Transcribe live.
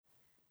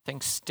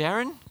Thanks,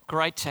 Darren.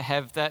 Great to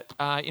have that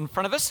in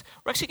front of us.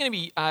 We're actually going to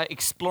be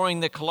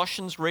exploring the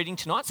Colossians reading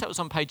tonight. So that was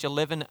on page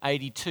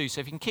 1182. So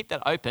if you can keep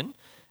that open,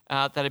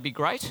 that'd be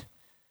great.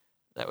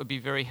 That would be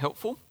very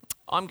helpful.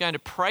 I'm going to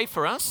pray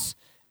for us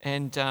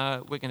and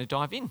we're going to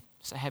dive in.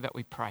 So how about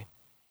we pray?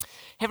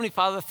 Heavenly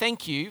Father,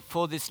 thank you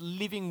for this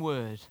living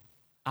word,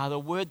 the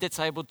word that's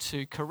able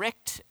to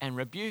correct and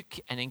rebuke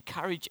and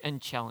encourage and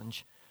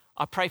challenge.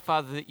 I pray,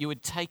 Father, that you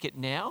would take it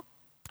now,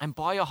 and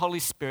by your Holy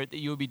Spirit, that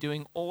you will be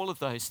doing all of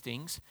those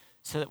things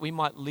so that we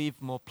might live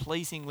more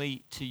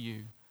pleasingly to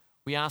you.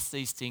 We ask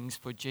these things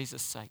for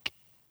Jesus' sake.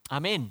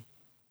 Amen.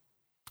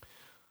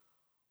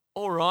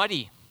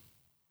 Alrighty.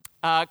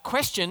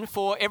 Question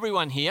for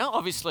everyone here,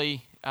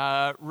 obviously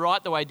right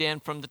the way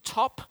down from the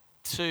top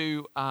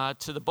to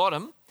the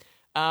bottom.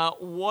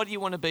 What do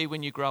you want to be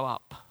when you grow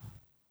up?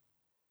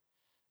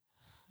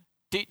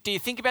 Do you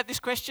think about this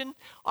question?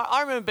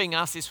 I remember being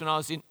asked this when I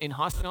was in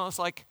high school. I was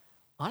like,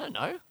 I don't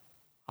know.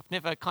 I've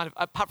never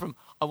apart from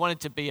I wanted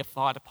to be a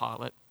fighter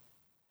pilot.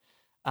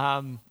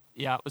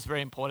 It was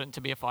very important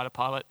to be a fighter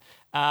pilot.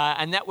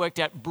 And that worked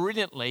out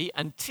brilliantly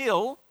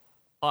until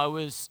I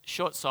was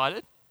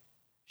short-sighted,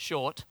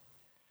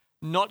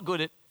 not good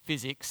at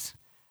physics,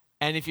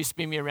 and if you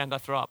spin me around, I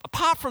throw up.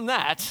 Apart from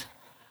that,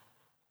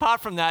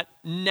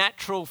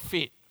 natural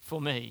fit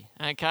for me,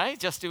 okay?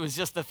 It was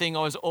just the thing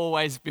I was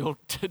always built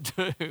to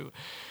do.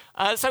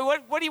 So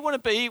what do you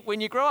want to be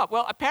when you grow up?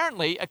 Well,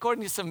 apparently,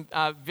 according to some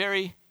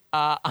very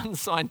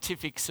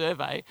unscientific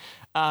survey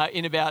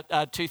in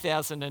about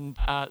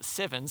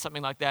 2007,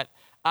 something like that.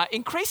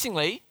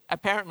 Increasingly,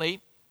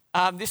 apparently,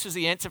 this was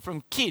the answer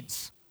from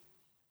kids.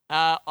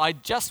 I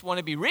just want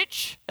to be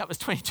rich. That was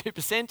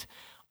 22%.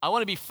 I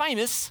want to be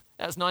famous.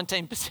 That was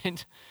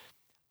 19%.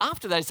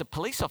 After that is a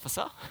police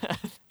officer,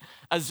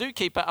 a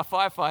zookeeper, a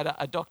firefighter,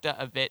 a doctor,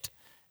 a vet.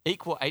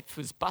 Equal eighth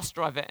was bus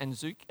driver and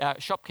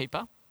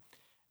shopkeeper.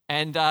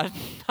 And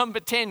number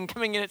 10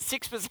 coming in at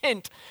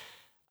 6%.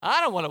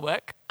 I don't want to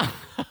work.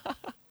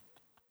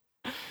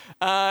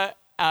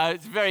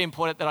 It's very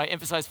important that I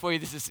emphasize for you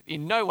this is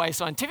in no way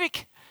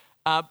scientific,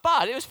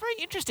 but it was very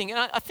interesting.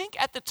 And I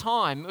think at the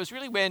time, it was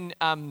really when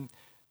kind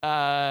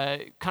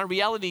of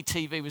reality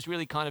TV was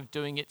really kind of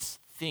doing its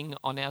thing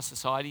on our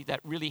society, that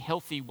really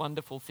healthy,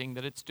 wonderful thing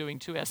that it's doing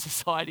to our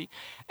society.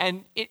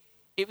 And it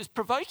was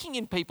provoking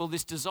in people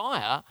this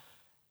desire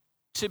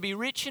to be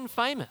rich and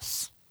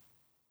famous,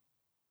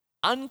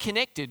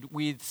 unconnected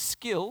with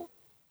skill,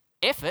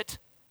 effort,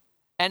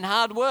 and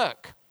hard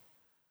work.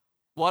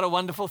 What a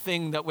wonderful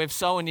thing that we've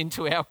sown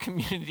into our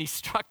community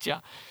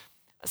structure.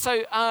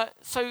 So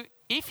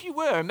if you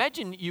were,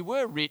 imagine you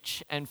were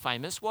rich and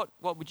famous, what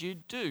would you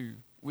do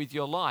with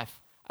your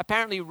life?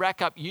 Apparently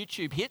rack up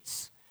YouTube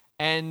hits,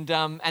 and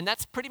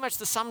that's pretty much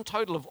the sum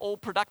total of all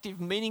productive,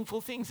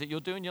 meaningful things that you'll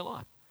do in your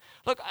life.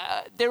 Look,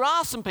 there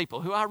are some people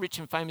who are rich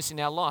and famous in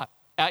our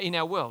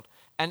world.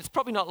 And it's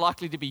probably not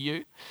likely to be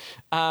you.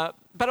 But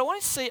I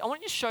want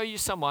to show you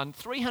someone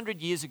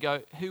 300 years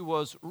ago who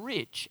was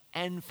rich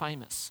and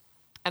famous.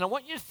 And I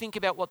want you to think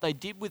about what they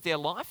did with their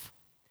life.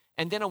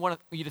 And then I want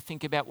you to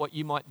think about what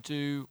you might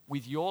do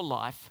with your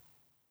life,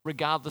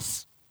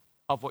 regardless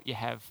of what you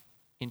have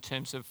in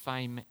terms of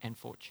fame and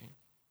fortune.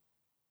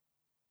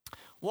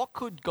 What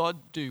could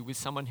God do with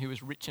someone who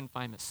is rich and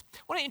famous? I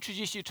want to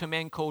introduce you to a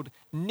man called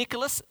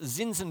Nicholas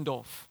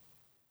Zinzendorf.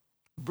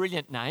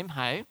 Brilliant name,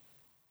 hey?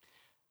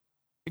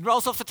 It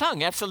rolls off the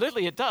tongue,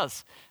 absolutely it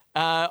does.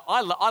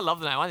 I love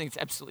the name, I think it's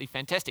absolutely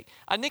fantastic.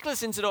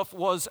 Nicholas Zinzendorf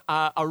was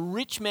a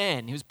rich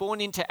man. He was born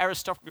into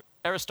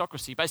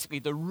aristocracy, basically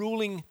the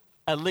ruling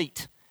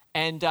elite.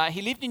 And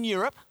he lived in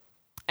Europe,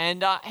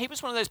 and he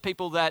was one of those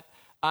people that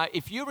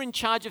if you were in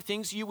charge of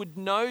things, you would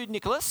know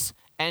Nicholas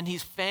and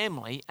his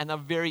family, and they're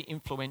very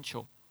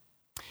influential.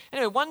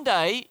 Anyway, one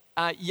day,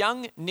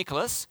 young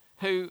Nicholas,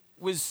 who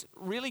was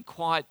really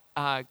quite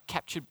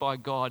captured by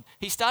God,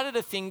 he started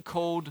a thing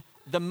called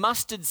the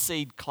Mustard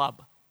Seed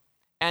Club.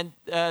 And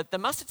the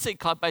Mustard Seed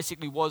Club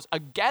basically was a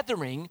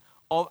gathering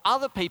of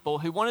other people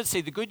who wanted to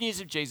see the good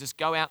news of Jesus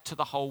go out to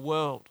the whole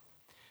world.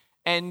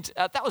 And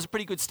that was a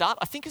pretty good start.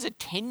 I think as a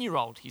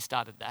 10-year-old he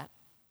started that.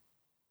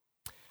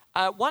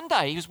 One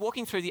day he was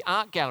walking through the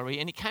art gallery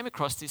and he came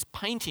across this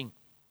painting.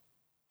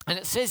 And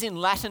it says in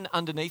Latin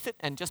underneath it,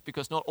 and just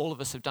because not all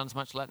of us have done as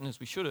much Latin as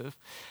we should have,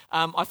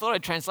 I thought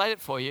I'd translate it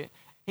for you.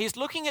 He's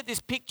looking at this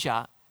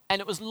picture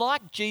and it was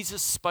like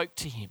Jesus spoke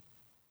to him.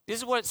 This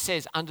is what it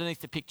says underneath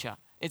the picture.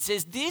 It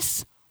says,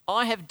 "This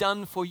I have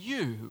done for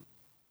you.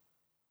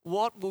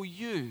 What will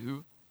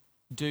you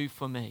do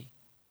for me?"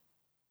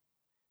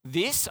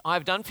 This I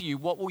have done for you.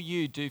 What will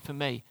you do for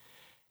me?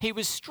 He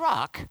was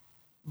struck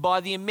by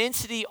the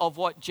immensity of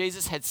what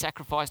Jesus had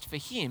sacrificed for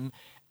him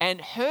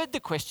and heard the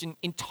question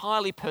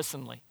entirely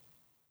personally.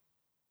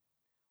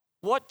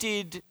 What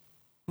did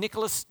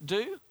Nicholas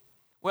do?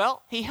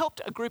 Well, he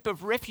helped a group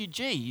of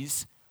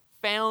refugees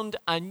found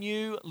a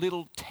new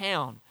little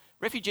town.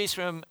 Refugees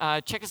from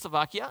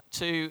Czechoslovakia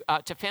to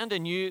found a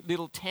new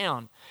little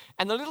town.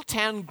 And the little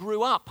town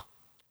grew up.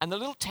 And the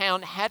little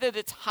town had at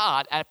its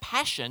heart a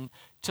passion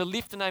to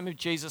lift the name of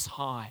Jesus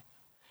high.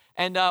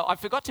 And I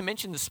forgot to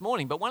mention this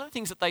morning, but one of the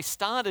things that they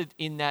started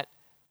in that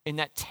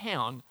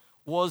town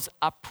was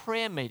a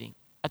prayer meeting,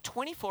 a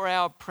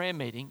 24-hour prayer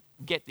meeting.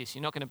 Get this,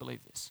 you're not going to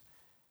believe this.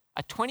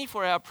 A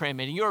 24-hour prayer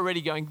meeting. You're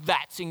already going,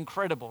 that's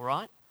incredible,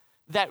 right?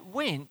 That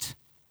went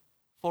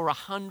for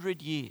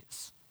 100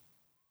 years.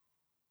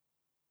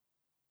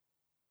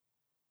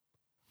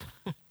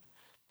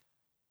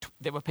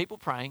 There were people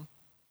praying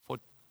for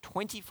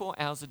 24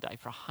 hours a day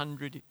for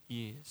 100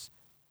 years.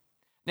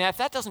 Now, if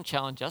that doesn't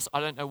challenge us, I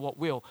don't know what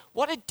will.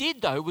 What it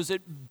did, though, was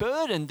it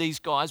burdened these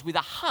guys with a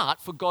heart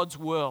for God's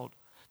world.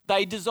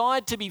 They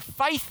desired to be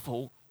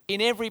faithful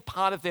in every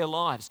part of their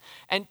lives.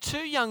 And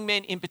two young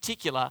men in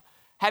particular,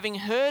 having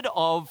heard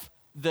of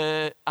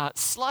the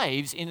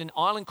slaves in an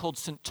island called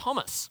St.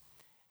 Thomas,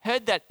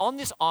 heard that on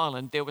this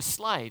island there were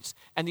slaves,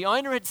 and the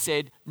owner had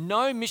said,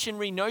 no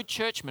missionary, no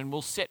churchman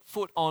will set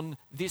foot on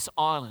this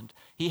island.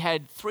 He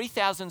had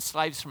 3,000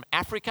 slaves from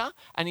Africa,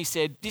 and he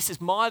said, this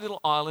is my little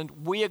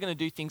island, we are going to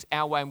do things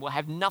our way, and we'll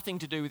have nothing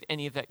to do with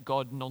any of that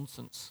God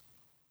nonsense.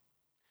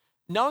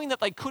 Knowing that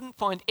they couldn't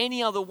find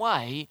any other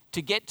way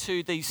to get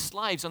to these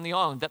slaves on the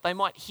island, that they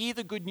might hear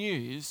the good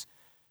news,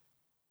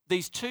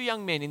 these two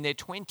young men in their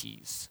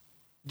 20s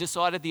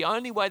decided the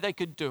only way they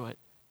could do it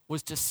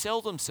was to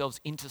sell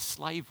themselves into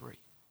slavery.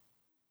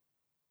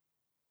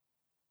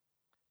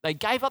 They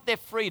gave up their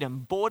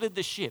freedom, boarded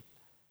the ship,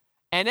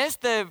 and as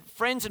the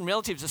friends and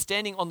relatives are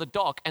standing on the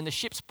dock and the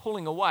ship's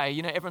pulling away,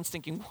 everyone's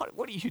thinking,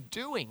 what are you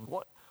doing?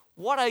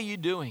 What are you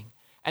doing?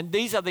 And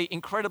these are the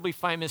incredibly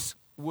famous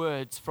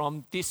words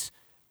from this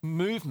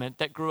movement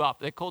that grew up.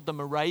 They're called the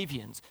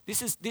Moravians.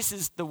 This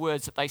is the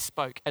words that they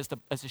spoke as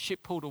the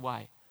ship pulled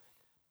away.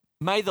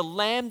 May the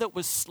lamb that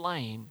was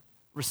slain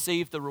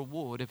receive the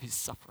reward of his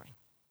suffering.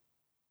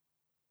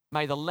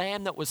 May the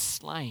lamb that was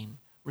slain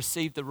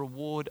receive the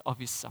reward of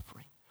his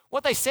suffering.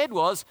 What they said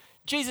was,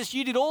 Jesus,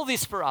 you did all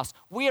this for us.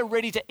 We are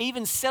ready to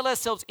even sell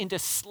ourselves into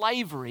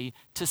slavery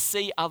to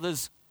see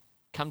others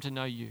come to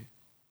know you.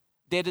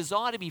 Their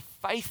desire to be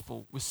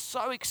faithful was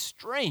so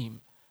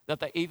extreme that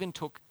they even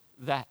took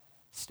that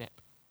step.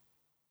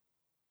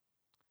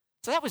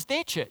 So that was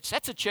their church.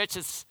 That's a church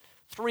that's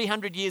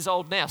 300 years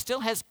old now, still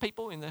has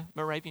people in the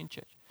Moravian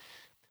church.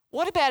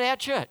 What about our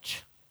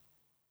church?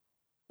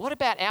 What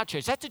about our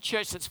church? That's a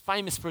church that's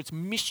famous for its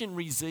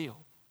missionary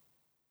zeal.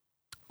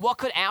 What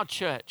could our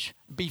church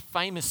be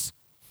famous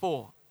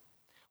for?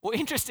 Well,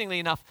 interestingly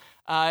enough,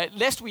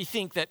 lest we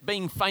think that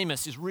being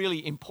famous is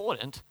really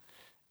important,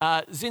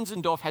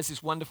 Zinzendorf has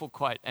this wonderful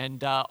quote,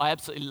 and I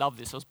absolutely love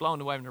this. I was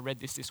blown away when I read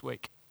this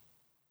week.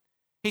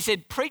 He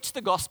said, preach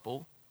the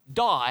gospel,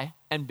 die,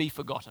 and be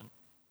forgotten.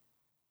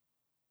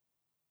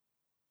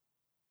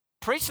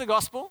 Preach the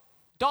gospel,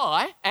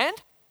 die, and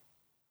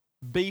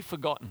be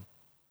forgotten.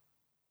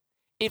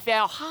 If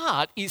our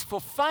heart is for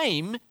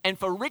fame and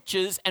for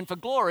riches and for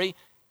glory,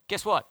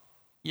 guess what?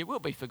 You will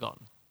be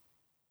forgotten.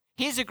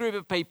 Here's a group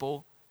of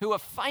people who are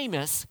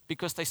famous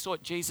because they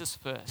sought Jesus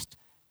first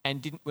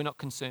and were not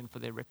concerned for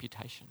their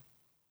reputation.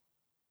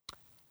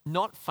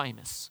 Not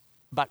famous,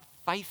 but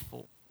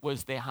faithful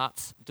was their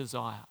heart's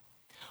desire.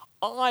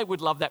 I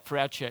would love that for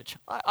our church.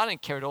 I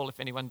don't care at all if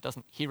anyone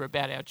doesn't hear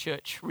about our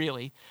church,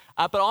 really.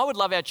 But I would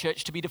love our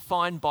church to be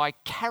defined by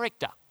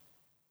character,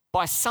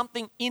 by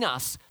something in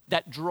us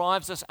that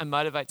drives us and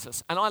motivates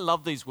us. And I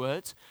love these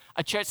words.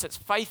 A church that's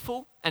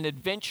faithful and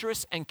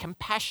adventurous and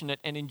compassionate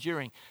and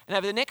enduring. And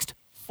over the next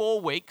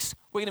 4 weeks,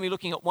 we're going to be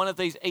looking at one of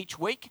these each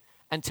week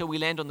until we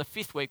land on the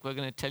 5th week. We're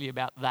going to tell you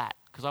about that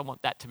because I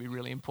want that to be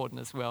really important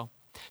as well.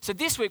 So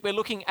this week, we're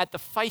looking at the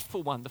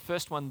faithful one, the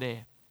first one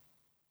there.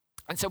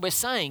 And so we're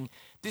saying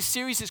this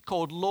series is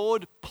called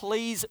Lord,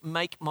 Please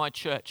Make My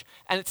Church.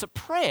 And it's a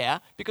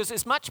prayer because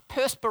as much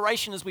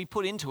perspiration as we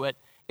put into it,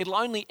 it'll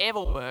only ever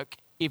work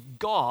if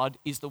God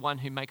is the one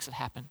who makes it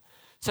happen.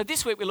 So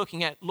this week we're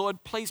looking at,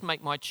 Lord, please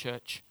make my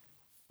church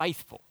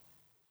faithful.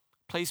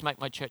 Please make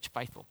my church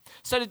faithful.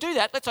 So to do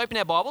that, let's open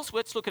our Bibles.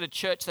 Let's look at a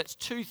church that's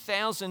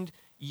 2,000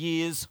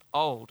 years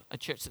old. A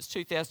church that's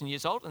 2,000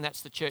 years old, and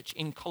that's the church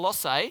in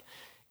Colossae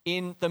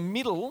in the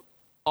middle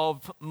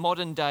of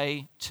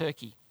modern-day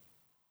Turkey.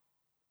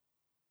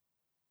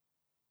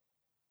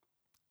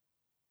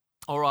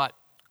 All right.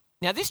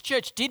 Now, this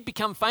church did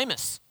become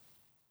famous.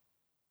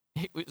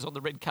 It was on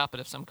the red carpet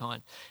of some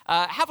kind.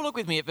 Have a look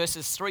with me at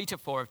verses 3 to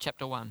 4 of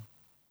chapter 1.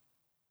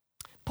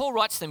 Paul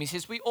writes to them, he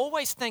says, we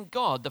always thank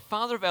God, the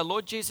Father of our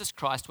Lord Jesus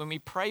Christ, when we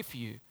pray for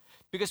you,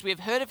 because we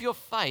have heard of your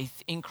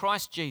faith in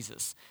Christ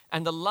Jesus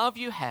and the love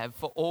you have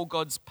for all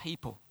God's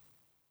people.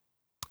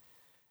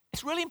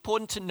 It's really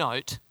important to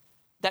note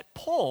that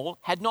Paul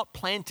had not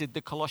planted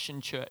the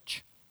Colossian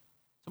church.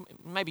 So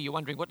maybe you're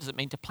wondering, what does it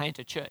mean to plant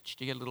a church?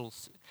 Do you get a little...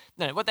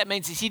 No, what that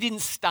means is he didn't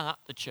start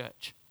the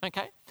church,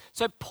 okay?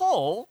 So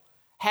Paul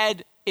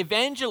had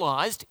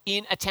evangelized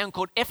in a town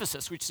called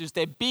Ephesus, which is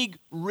their big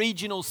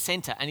regional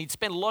center, and he'd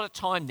spent a lot of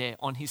time there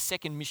on his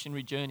second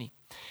missionary journey.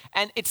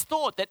 And it's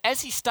thought that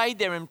as he stayed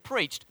there and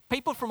preached,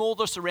 people from all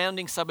the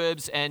surrounding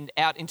suburbs and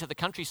out into the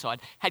countryside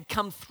had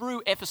come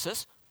through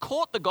Ephesus,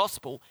 caught the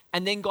gospel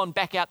and then gone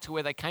back out to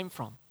where they came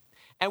from.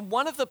 And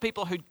one of the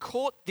people who'd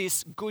caught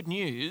this good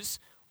news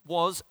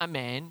was a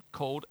man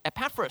called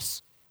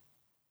Epaphras.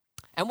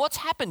 And what's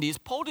happened is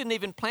Paul didn't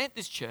even plant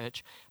this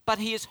church, but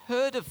he has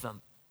heard of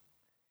them.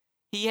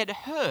 He had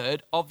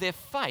heard of their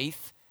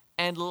faith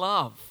and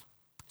love.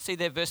 See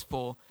there, verse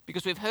 4,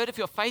 because we've heard of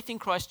your faith in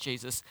Christ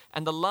Jesus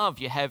and the love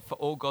you have for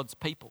all God's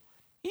people.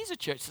 Here's a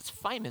church that's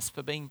famous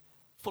for being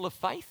full of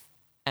faith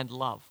and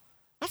love.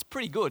 That's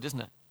pretty good, isn't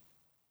it?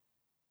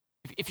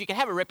 If you can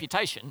have a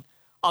reputation,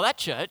 that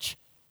church,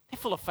 they're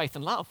full of faith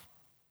and love.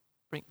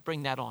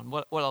 Bring that on.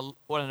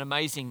 What an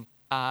amazing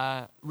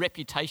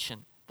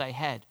reputation they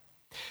had.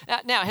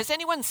 Now, has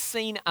anyone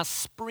seen a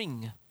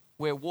spring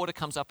where water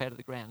comes up out of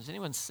the ground? Has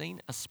anyone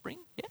seen a spring?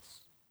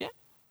 Yes?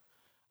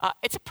 Yeah?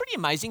 It's a pretty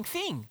amazing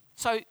thing.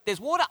 So there's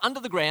water under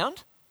the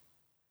ground,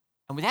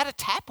 and without a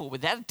tap or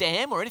without a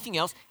dam or anything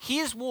else,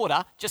 here's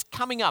water just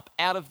coming up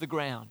out of the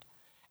ground.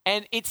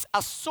 And it's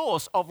a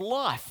source of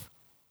life,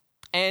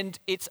 and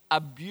it's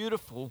a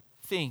beautiful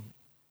thing.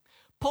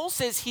 Paul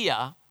says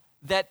here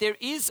that there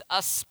is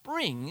a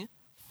spring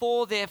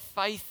for their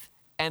faith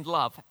and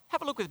love.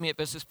 Have a look with me at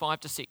verses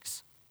 5 to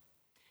 6.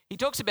 He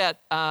talks about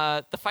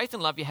the faith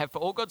and love you have for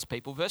all God's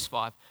people, verse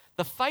 5.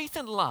 The faith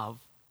and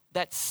love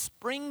that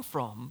spring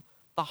from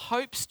the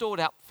hope stored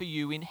up for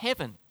you in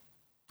heaven,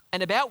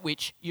 and about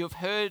which you've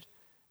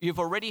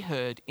already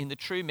heard in the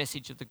true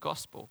message of the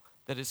gospel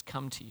that has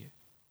come to you.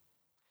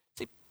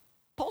 See,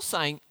 Paul's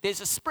saying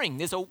there's a spring,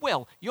 there's a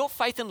well. Your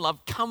faith and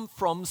love come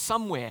from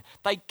somewhere.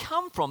 They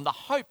come from the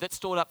hope that's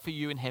stored up for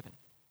you in heaven.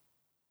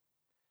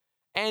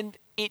 And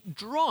it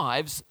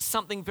drives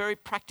something very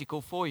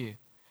practical for you.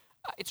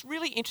 It's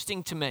really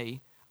interesting to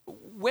me,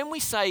 when we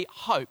say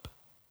hope,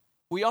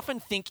 we often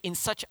think in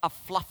such a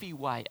fluffy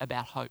way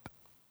about hope.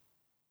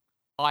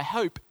 I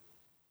hope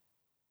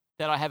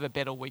that I have a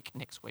better week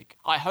next week.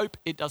 I hope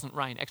it doesn't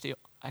rain. Actually,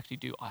 I actually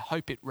do. I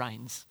hope it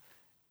rains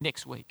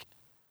next week.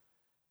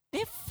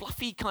 They're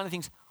fluffy kind of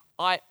things.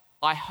 I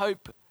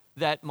hope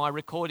that my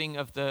recording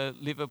of the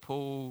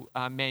Liverpool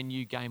Man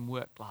U game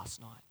worked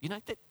last night. You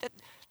know,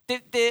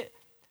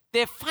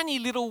 they're funny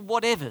little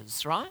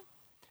whatevers, right?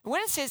 And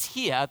when it says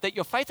here that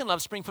your faith and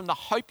love spring from the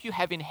hope you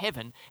have in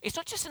heaven, it's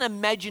not just an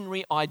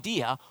imaginary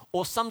idea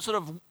or some sort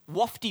of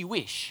wafty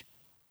wish.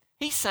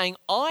 He's saying,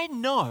 I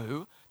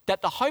know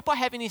that the hope I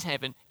have in his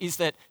heaven is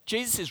that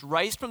Jesus is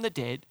raised from the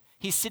dead.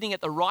 He's sitting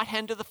at the right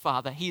hand of the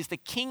Father. He is the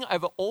king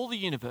over all the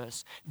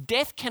universe.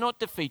 Death cannot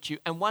defeat you,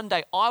 and one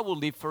day I will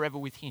live forever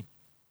with him.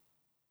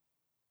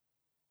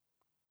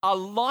 A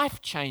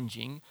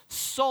life-changing,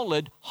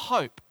 solid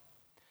hope.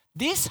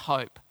 This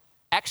hope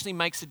actually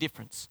makes a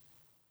difference.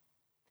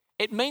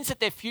 It means that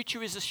their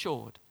future is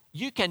assured.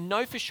 You can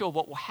know for sure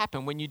what will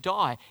happen when you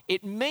die.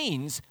 It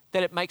means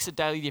that it makes a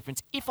daily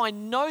difference. If I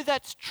know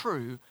that's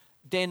true,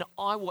 then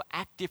I will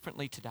act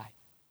differently today.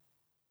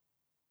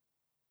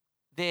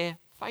 Their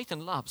faith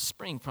and love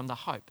spring from the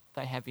hope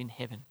they have in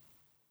heaven.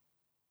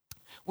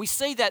 We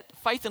see that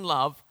faith and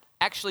love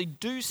actually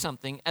do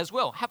something as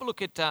well. Have a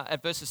look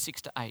at verses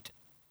 6 to 8.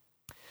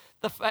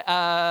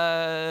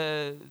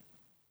 I'll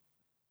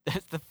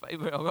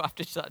have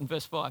to start in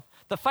verse 5.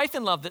 The faith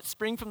and love that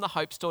spring from the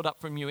hope stored up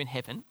from you in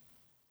heaven,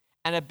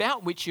 and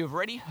about which you have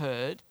already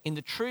heard in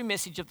the true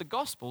message of the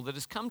gospel that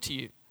has come to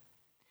you.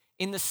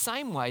 In the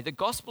same way, the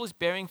gospel is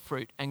bearing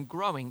fruit and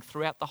growing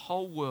throughout the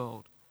whole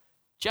world,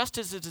 just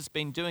as it has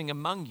been doing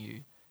among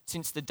you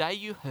since the day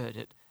you heard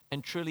it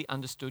and truly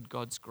understood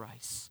God's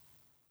grace.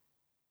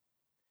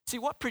 See,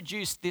 what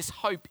produced this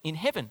hope in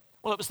heaven?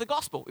 Well, it was the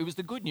gospel. It was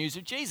the good news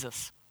of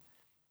Jesus.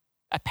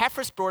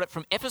 Epaphras brought it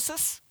from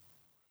Ephesus.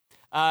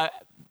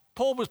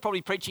 Paul was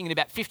probably preaching in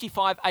about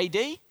 55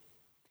 AD.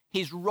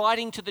 He's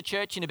writing to the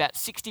church in about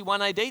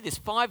 61 AD. There's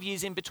 5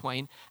 years in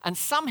between. And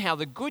somehow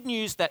the good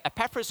news that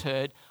Epaphras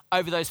heard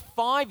over those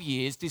 5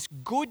 years, this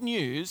good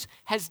news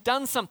has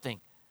done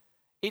something.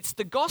 It's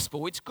the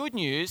gospel, it's good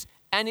news,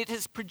 and it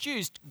has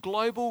produced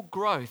global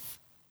growth.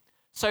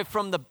 So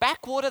from the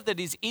backwater that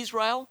is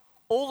Israel,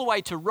 all the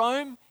way to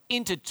Rome,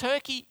 into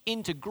Turkey,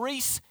 into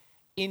Greece,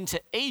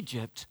 into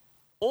Egypt,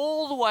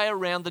 all the way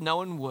around the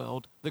known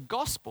world, the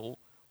gospel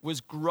was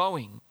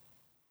growing.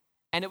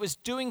 And it was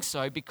doing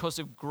so because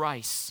of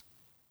grace.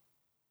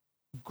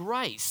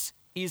 Grace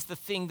is the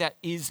thing that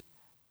is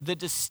the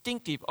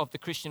distinctive of the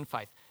Christian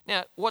faith.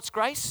 Now, what's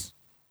grace?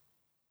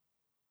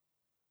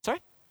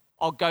 Sorry?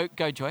 I'll go,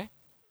 Joy.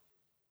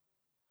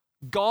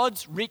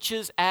 God's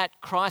riches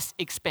at Christ's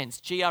expense,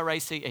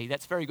 Grace.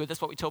 That's very good.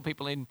 That's what we tell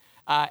people in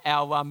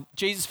our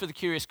Jesus for the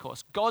Curious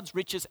course. God's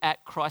riches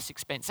at Christ's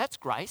expense. That's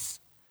grace.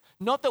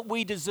 Not that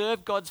we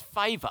deserve God's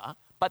favor,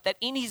 but that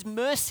in his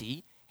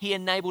mercy, he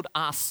enabled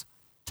us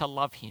to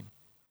love him.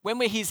 When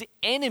we're his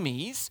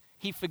enemies,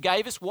 he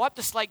forgave us, wiped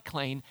the slate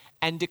clean,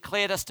 and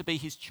declared us to be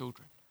his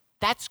children.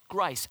 That's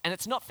grace, and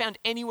it's not found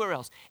anywhere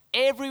else.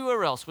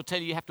 Everywhere else will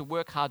tell you have to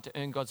work hard to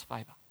earn God's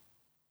favor.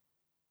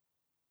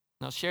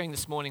 And I was sharing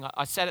this morning,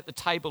 I sat at the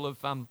table of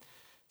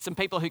some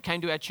people who came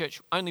to our church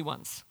only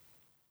once.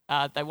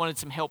 They wanted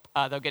some help.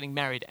 They were getting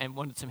married and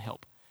wanted some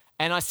help.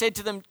 And I said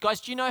to them, guys,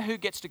 do you know who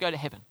gets to go to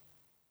heaven?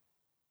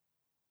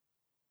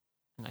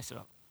 And they said,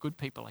 oh, good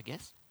people, I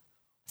guess.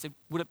 I said,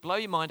 would it blow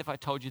your mind if I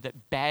told you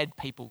that bad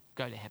people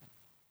go to heaven?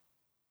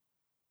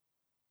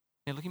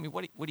 Now look at me,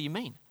 what do you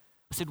mean?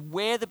 I said,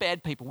 we're the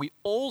bad people. We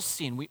all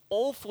sin. We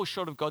all fall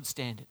short of God's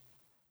standard.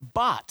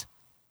 But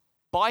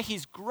by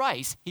his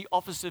grace, he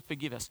offers to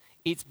forgive us.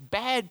 It's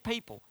bad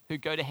people who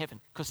go to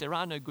heaven because there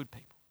are no good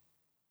people.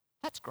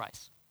 That's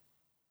grace.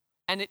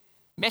 And it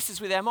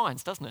messes with our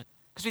minds, doesn't it?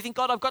 Because we think,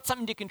 God, I've got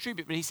something to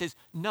contribute. But he says,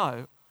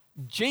 no,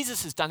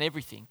 Jesus has done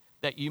everything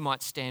that you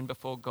might stand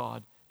before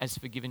God as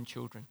forgiven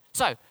children.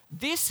 So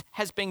this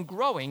has been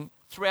growing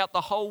throughout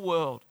the whole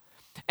world.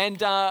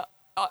 And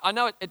I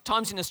know at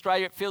times in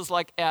Australia it feels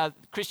like our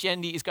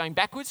Christianity is going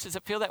backwards. Does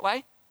it feel that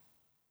way?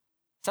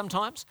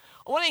 Sometimes.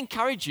 I want to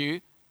encourage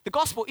you, the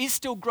gospel is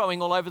still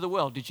growing all over the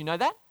world. Did you know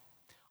that?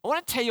 I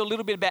want to tell you a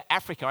little bit about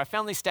Africa. I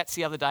found these stats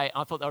the other day and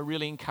I thought they were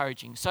really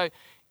encouraging. So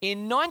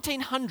in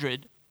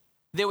 1900,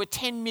 there were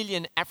 10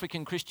 million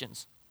African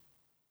Christians.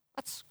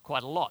 That's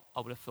quite a lot,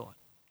 I would have thought.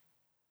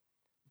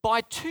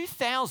 By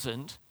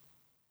 2000,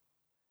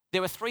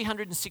 there were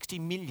 360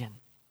 million.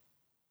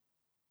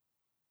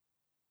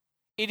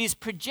 It is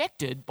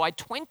projected by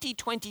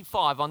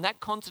 2025 on that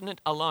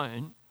continent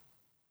alone,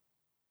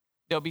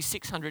 there'll be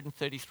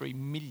 633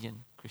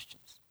 million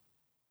Christians.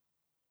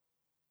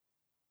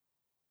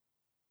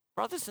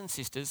 Brothers and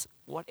sisters,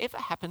 whatever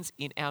happens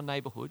in our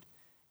neighbourhood,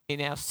 in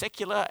our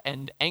secular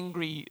and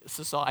angry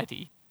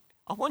society,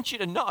 I want you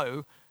to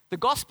know the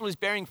gospel is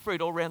bearing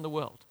fruit all around the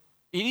world.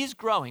 It is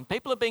growing.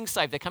 People are being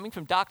saved. They're coming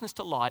from darkness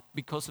to light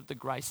because of the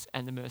grace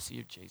and the mercy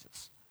of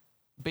Jesus.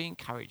 Be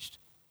encouraged.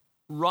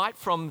 Right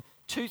from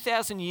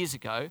 2,000 years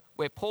ago,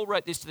 where Paul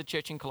wrote this to the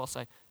church in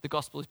Colossae, the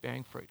gospel is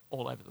bearing fruit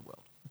all over the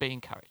world. Be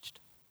encouraged.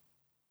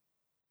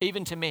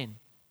 Even to men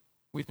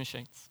with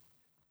machines.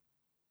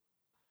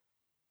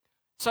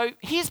 So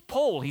here's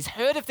Paul. He's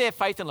heard of their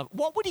faith and love.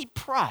 What would he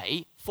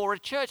pray for a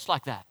church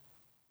like that?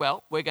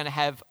 Well, we're going to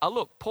have a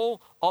look.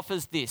 Paul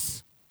offers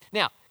this.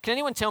 Now, can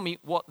anyone tell me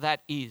what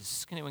that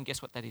is? Can anyone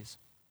guess what that is?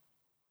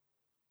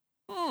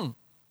 It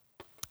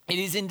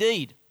is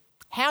indeed.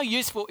 How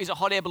useful is a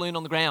hot air balloon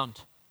on the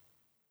ground?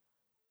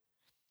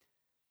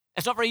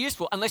 It's not very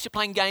useful unless you're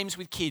playing games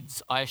with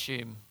kids, I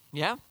assume.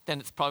 Yeah?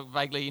 Then it's probably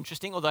vaguely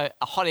interesting, although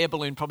a hot air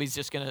balloon probably is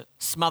just going to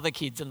smother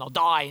kids and they'll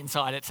die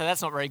inside it, so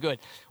that's not very good.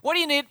 What do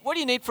you need? What do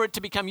you need for it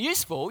to become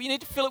useful? You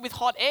need to fill it with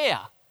hot air.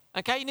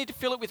 Okay, you need to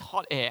fill it with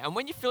hot air. And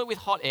when you fill it with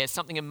hot air,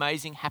 something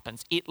amazing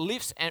happens. It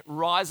lifts and it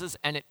rises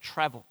and it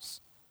travels.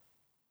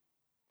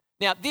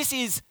 Now, this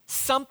is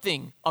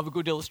something of a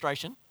good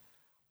illustration.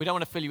 We don't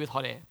want to fill you with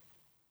hot air.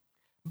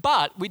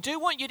 But we do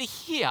want you to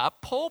hear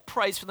Paul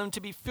prays for them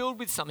to be filled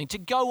with something, to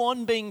go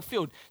on being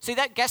filled. See,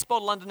 that gas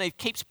bottle underneath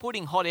keeps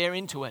putting hot air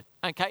into it.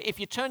 Okay, if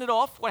you turn it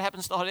off, what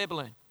happens to the hot air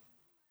balloon?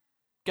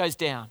 Goes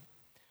down.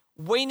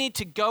 We need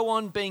to go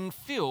on being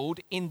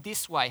filled in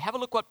this way. Have a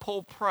look what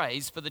Paul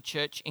prays for the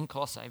church in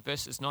Colossae,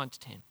 verses 9 to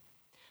 10.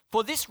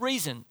 For this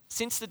reason,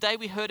 since the day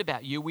we heard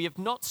about you, we have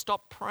not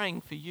stopped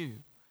praying for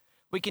you.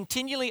 We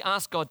continually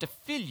ask God to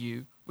fill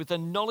you with the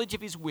knowledge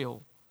of his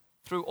will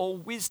through all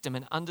wisdom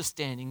and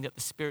understanding that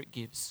the Spirit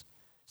gives,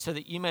 so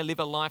that you may live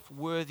a life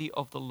worthy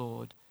of the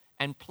Lord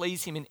and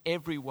please him in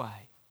every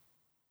way.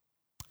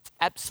 It's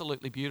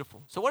absolutely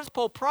beautiful. So what does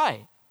Paul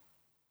pray?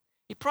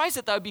 He prays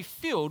that they'll be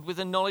filled with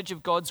the knowledge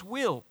of God's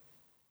will.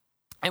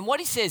 And what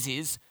he says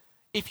is,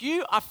 if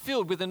you are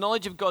filled with the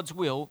knowledge of God's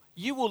will,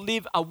 you will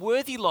live a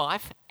worthy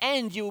life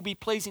and you will be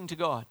pleasing to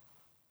God.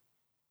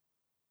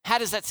 How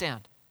does that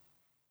sound?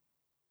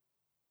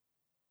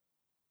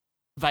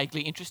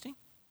 Vaguely interesting.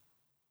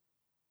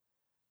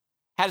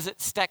 How does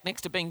it stack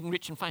next to being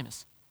rich and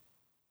famous?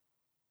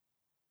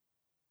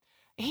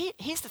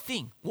 Here's the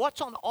thing. What's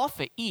on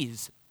offer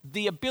is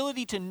the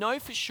ability to know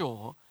for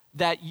sure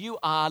that you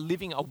are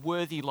living a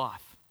worthy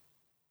life.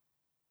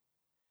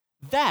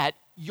 That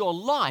your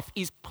life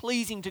is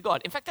pleasing to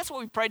God. In fact, that's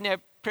what we prayed in our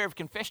prayer of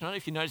confession. I don't know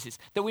if you noticed this,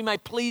 that we may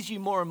please you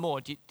more and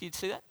more. Did you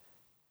see that?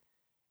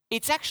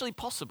 It's actually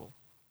possible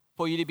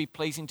for you to be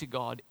pleasing to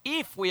God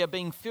if we are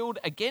being filled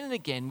again and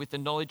again with the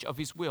knowledge of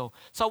his will.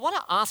 So I want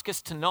to ask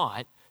us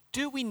tonight,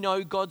 do we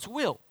know God's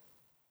will?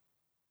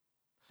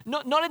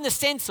 Not in the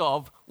sense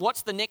of,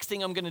 what's the next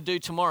thing I'm going to do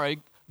tomorrow?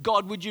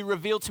 God, would you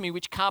reveal to me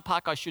which car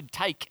park I should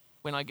take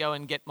when I go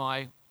and get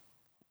my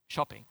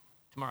shopping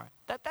tomorrow?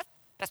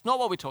 That's not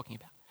what we're talking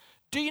about.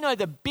 Do you know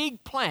the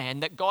big plan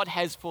that God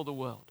has for the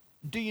world?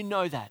 Do you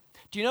know that?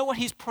 Do you know what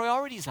his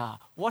priorities are?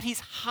 What his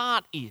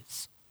heart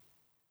is?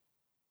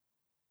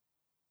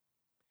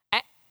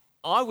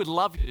 I would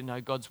love you to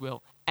know God's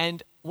will.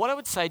 And what I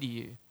would say to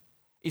you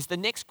is the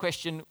next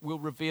question will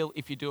reveal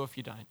if you do or if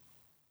you don't.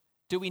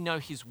 Do we know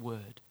his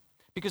word?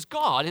 Because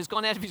God has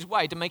gone out of his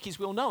way to make his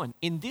will known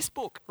in this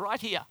book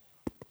right here.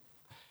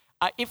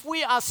 If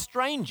we are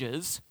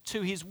strangers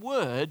to his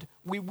word,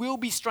 we will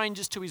be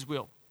strangers to his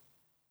will.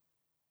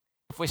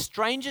 If we're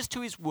strangers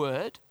to his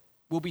word,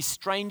 we'll be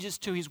strangers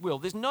to his will.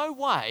 There's no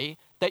way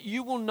that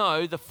you will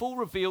know the full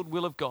revealed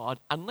will of God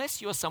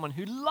unless you are someone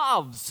who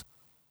loves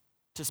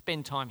to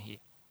spend time here.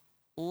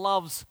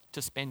 Loves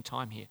to spend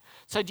time here.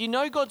 So do you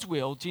know God's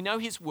will? Do you know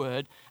his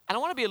word? And I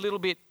want to be a little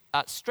bit,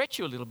 stretch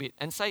you a little bit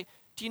and say,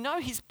 do you know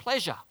his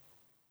pleasure?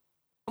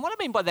 And what I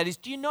mean by that is,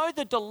 do you know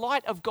the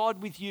delight of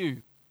God with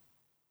you?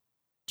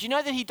 Do you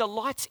know that he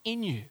delights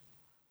in you?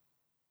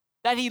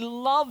 That he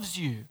loves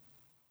you?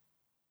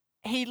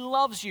 He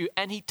loves you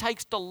and he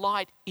takes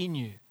delight in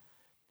you.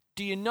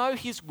 Do you know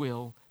his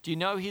will? Do you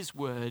know his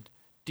word?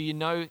 Do you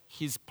know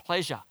his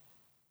pleasure?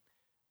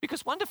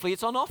 Because wonderfully,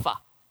 it's on offer,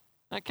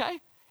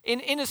 okay?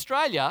 In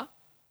Australia,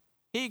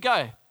 here you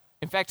go.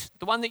 In fact,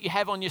 the one that you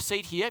have on your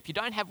seat here, if you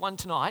don't have one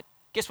tonight,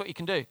 guess what you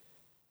can do?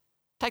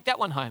 Take that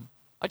one home.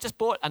 I just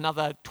bought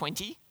another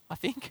 20, I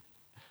think,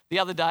 the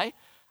other day.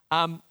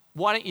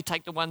 Why don't you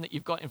take the one that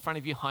you've got in front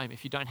of you home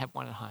if you don't have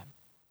one at home?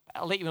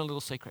 I'll let you in a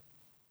little secret.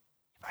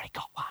 You've already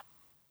got one,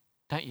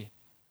 don't you?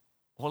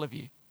 All of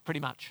you, pretty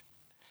much.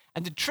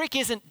 And the trick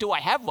isn't, do I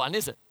have one,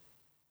 is it?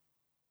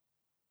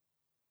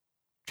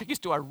 The trick is,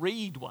 do I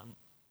read one?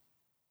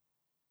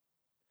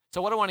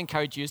 So what I want to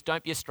encourage you is,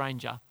 don't be a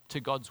stranger to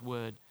God's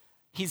word.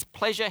 His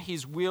pleasure,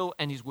 his will,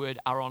 and his word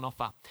are on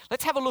offer.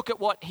 Let's have a look at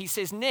what he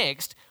says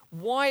next,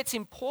 why it's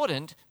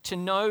important to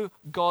know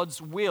God's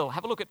will.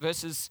 Have a look at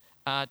verses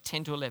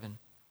 10 to 11.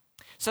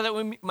 So that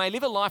we may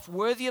live a life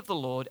worthy of the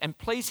Lord and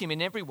please him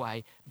in every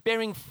way,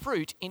 bearing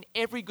fruit in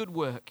every good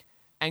work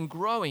and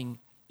growing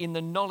in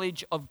the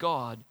knowledge of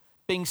God,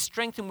 being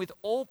strengthened with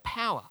all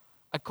power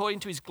according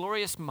to his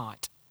glorious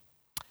might.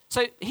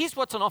 So here's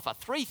what's on offer.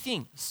 3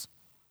 things.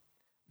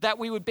 That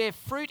we would bear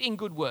fruit in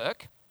good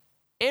work.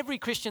 Every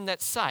Christian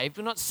that's saved,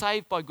 we're not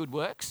saved by good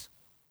works,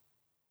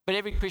 but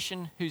every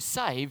Christian who's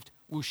saved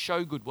will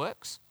show good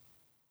works.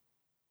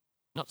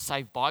 Not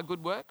saved by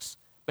good works,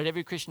 but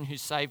every Christian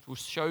who's saved will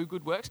show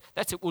good works.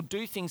 That's it, will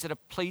do things that are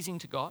pleasing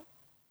to God.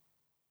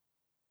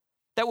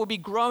 That will be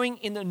growing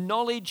in the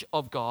knowledge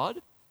of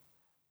God.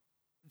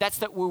 That's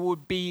that we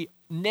would be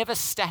never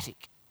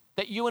static.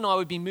 That you and I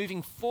would be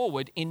moving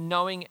forward in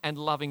knowing and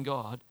loving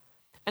God.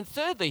 And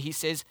thirdly, he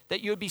says that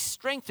you would be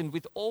strengthened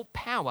with all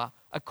power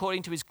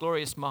according to his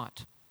glorious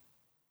might.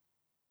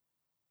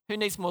 Who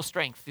needs more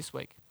strength this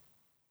week?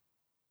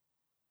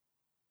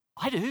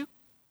 I do.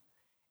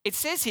 It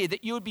says here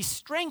that you would be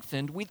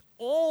strengthened with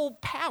all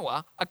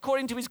power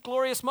according to his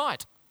glorious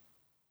might.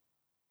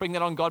 Bring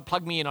that on, God.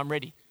 Plug me in. I'm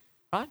ready.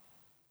 Right?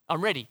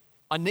 I'm ready.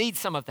 I need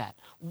some of that.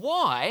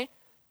 Why?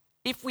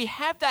 If we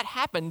have that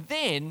happen,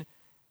 then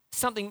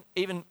something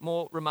even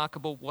more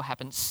remarkable will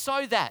happen.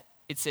 So that,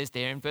 it says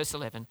there in verse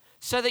 11,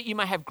 so that you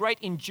may have great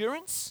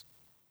endurance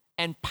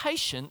and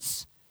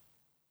patience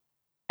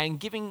and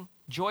giving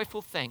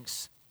joyful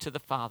thanks to the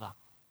Father.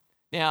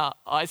 Now,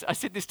 I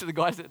said this to the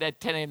guys at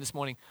 10 a.m. this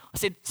morning. I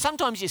said,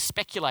 sometimes you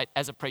speculate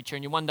as a preacher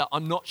and you wonder,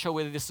 I'm not sure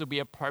whether this will be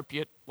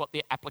appropriate, what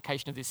the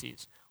application of this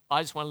is.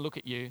 I just want to look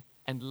at you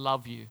and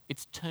love you.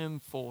 It's term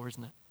 4,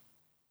 isn't it?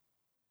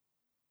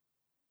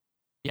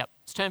 Yep,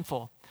 it's term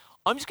 4.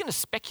 I'm just going to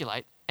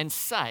speculate and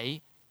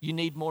say you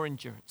need more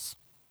endurance.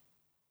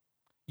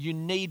 You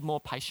need more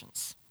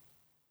patience.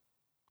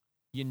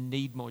 You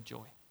need more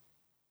joy.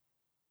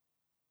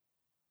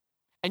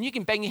 And you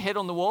can bang your head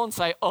on the wall and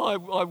say, oh,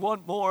 I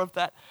want more of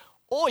that.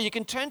 Or you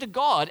can turn to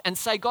God and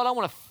say, God, I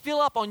want to fill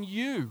up on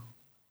you.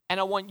 And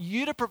I want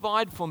you to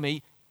provide for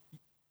me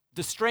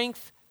the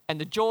strength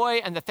and the joy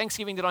and the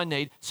thanksgiving that I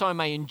need so I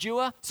may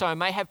endure, so I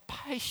may have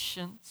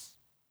patience,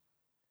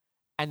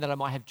 and that I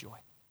might have joy.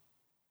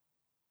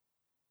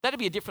 That'd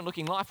be a different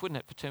looking life, wouldn't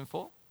it, for term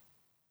 4?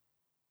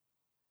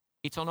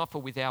 It's on offer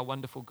with our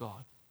wonderful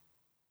God.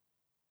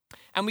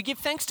 And we give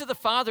thanks to the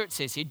Father, it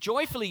says here,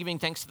 joyfully giving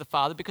thanks to the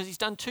Father because he's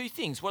done 2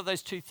 things. What are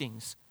those 2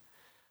 things?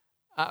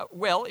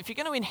 Well, if you're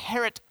going to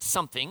inherit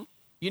something,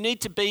 you need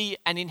to be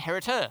an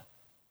inheritor.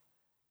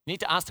 You need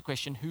to ask the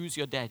question, who's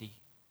your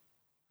daddy?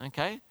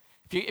 Okay?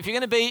 If you're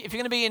going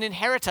to be an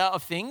inheritor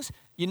of things,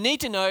 you need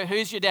to know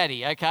who's your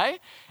daddy, okay?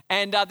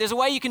 And there's a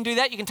way you can do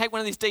that. You can take one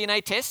of these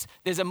DNA tests.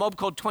 There's a mob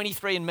called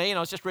 23andMe, and I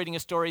was just reading a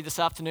story this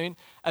afternoon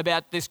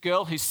about this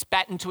girl who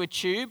spat into a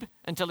tube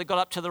until it got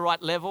up to the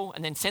right level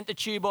and then sent the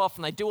tube off,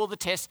 and they do all the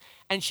tests.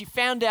 And she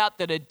found out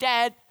that her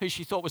dad, who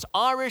she thought was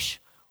Irish,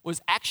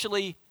 was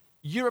actually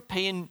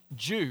European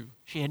Jew.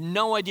 She had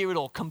no idea at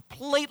all.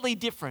 Completely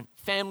different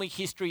family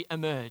history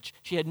emerged.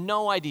 She had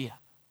no idea.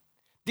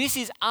 This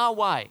is our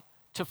way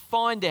to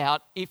find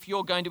out if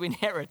you're going to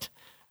inherit,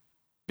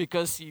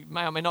 because you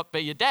may or may not be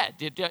your dad.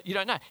 You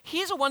don't know.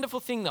 Here's a wonderful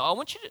thing, though. I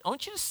want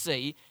you to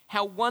see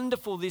how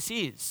wonderful this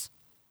is.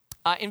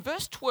 In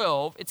verse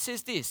 12, it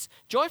says this,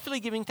 joyfully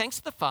giving thanks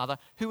to the Father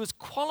who has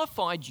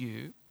qualified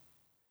you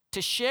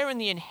to share in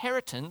the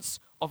inheritance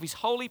of his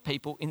holy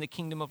people in the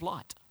kingdom of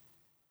light.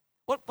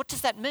 What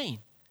does that mean?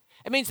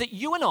 It means that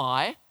you and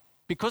I,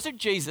 because of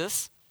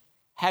Jesus,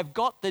 have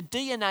got the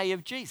DNA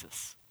of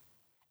Jesus.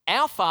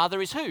 Our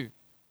Father is who?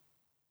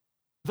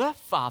 The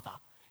Father.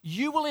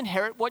 You will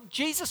inherit what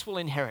Jesus will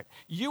inherit.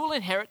 You will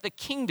inherit the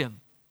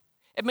kingdom.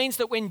 It means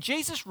that when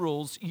Jesus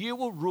rules, you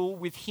will rule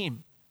with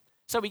him.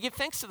 So we give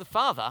thanks to the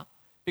Father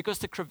because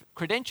the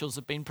credentials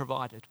have been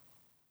provided.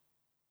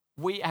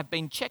 We have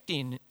been checked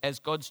in as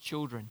God's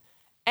children,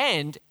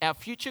 and our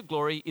future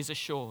glory is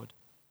assured.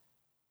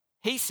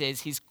 He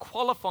says he's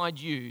qualified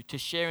you to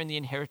share in the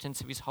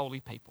inheritance of his holy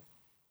people.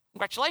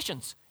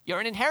 Congratulations,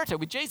 you're an inheritor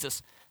with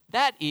Jesus.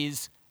 That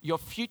is your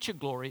future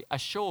glory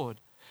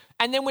assured.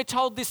 And then we're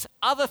told this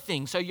other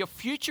thing. So your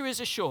future is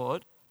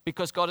assured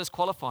because God has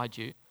qualified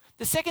you.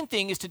 The second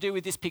thing is to do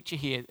with this picture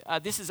here.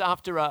 This is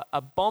after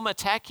a bomb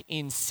attack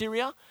in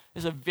Syria.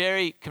 There's a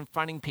very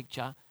confronting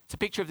picture. It's a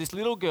picture of this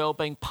little girl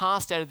being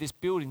passed out of this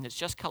building that's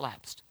just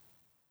collapsed.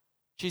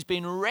 She's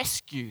been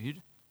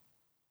rescued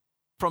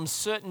from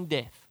certain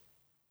death.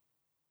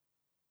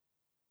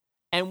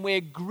 And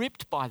we're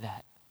gripped by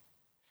that.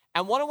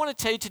 And what I want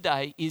to tell you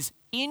today is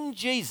in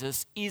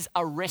Jesus is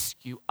a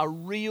rescue, a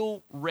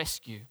real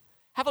rescue.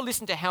 Have a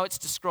listen to how it's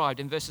described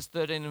in verses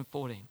 13 and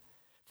 14.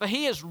 For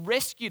he has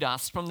rescued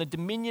us from the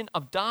dominion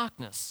of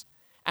darkness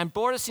and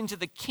brought us into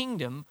the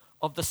kingdom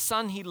of the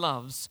Son he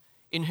loves,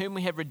 in whom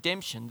we have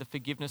redemption, the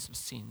forgiveness of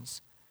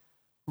sins.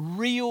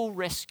 Real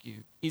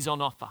rescue is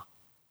on offer.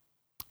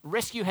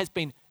 Rescue has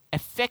been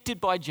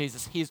effected by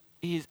Jesus. He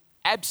has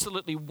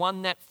absolutely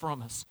won that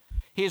from us.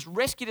 He has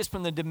rescued us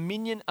from the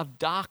dominion of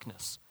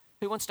darkness.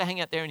 Who wants to hang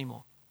out there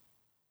anymore?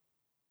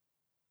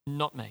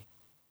 Not me.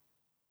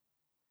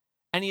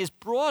 And he has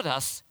brought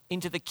us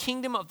into the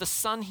kingdom of the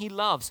Son he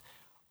loves.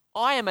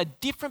 I am a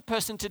different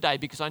person today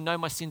because I know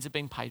my sins have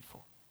been paid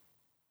for.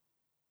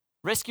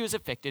 Rescue is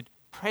effected.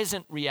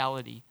 Present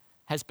reality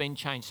has been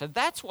changed. So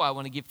that's why I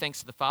want to give thanks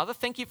to the Father.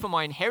 Thank you for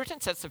my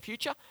inheritance. That's the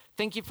future.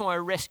 Thank you for my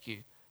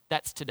rescue.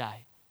 That's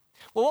today.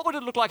 Well, what would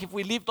it look like if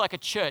we lived like a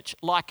church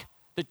like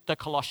the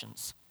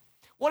Colossians?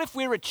 What if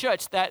we're a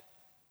church that,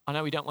 I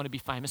know we don't want to be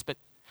famous, but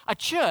a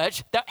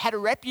church that had a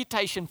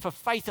reputation for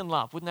faith and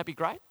love? Wouldn't that be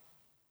great?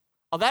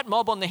 Oh, that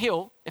mob on the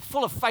hill, they're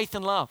full of faith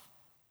and love.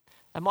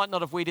 They might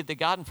not have weeded the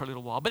garden for a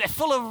little while, but they're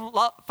full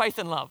of faith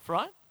and love,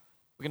 right?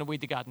 We're going to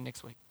weed the garden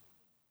next week.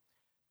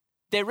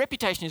 Their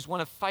reputation is one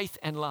of faith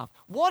and love.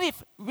 What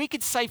if we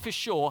could say for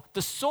sure,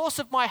 the source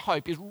of my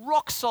hope is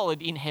rock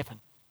solid in heaven?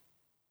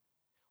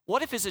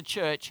 What if as a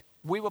church,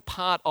 we were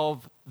part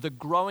of the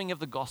growing of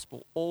the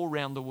gospel all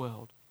around the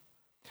world?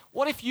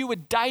 What if you were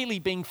daily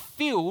being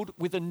filled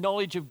with the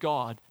knowledge of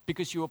God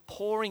because you were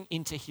pouring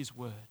into his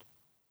word?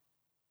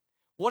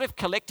 What if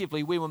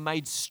collectively we were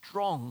made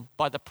strong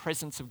by the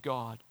presence of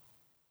God?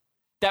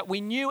 That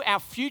we knew our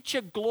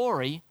future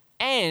glory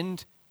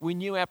and we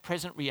knew our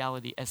present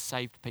reality as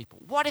saved people.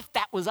 What if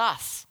that was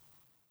us?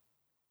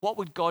 What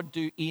would God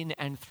do in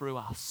and through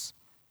us?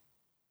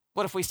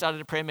 What if we started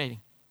a prayer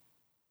meeting?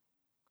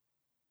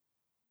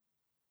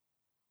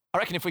 I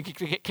reckon if we could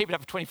keep it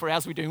up for 24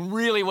 hours, we're doing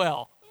really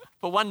well.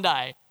 For one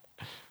day,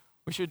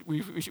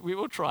 we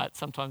will try it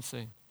sometime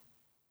soon.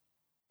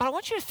 But I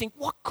want you to think,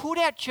 what could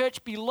our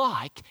church be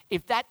like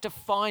if that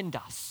defined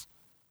us?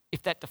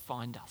 If that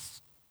defined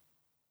us?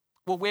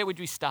 Well, where would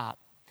we start?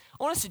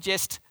 I want to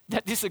suggest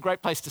that this is a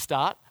great place to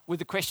start with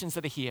the questions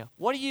that are here.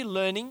 What are you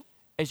learning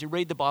as you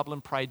read the Bible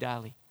and pray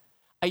daily?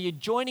 Are you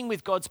joining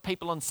with God's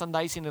people on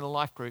Sundays in a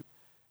life group?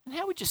 And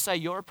how would you say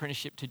your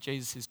apprenticeship to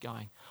Jesus is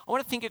going? I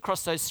want to think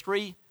across those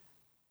three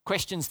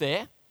questions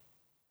there: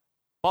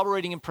 Bible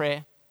reading and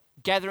prayer,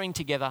 gathering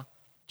together,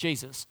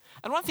 Jesus.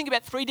 And I want to think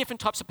about three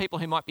different types of people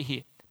who might be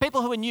here.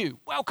 People who are new,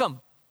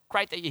 welcome,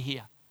 great that you're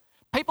here.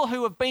 People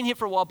who have been here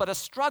for a while but are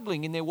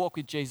struggling in their walk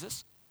with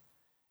Jesus.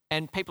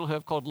 And people who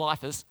have called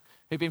lifers,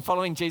 who've been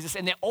following Jesus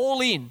and they're all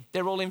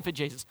in for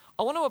Jesus.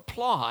 I want to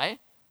apply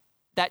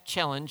that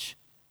challenge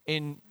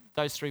in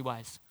those three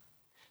ways.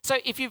 So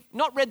if you've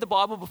not read the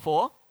Bible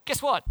before,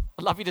 guess what?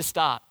 I'd love you to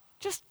start.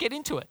 Just get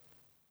into it.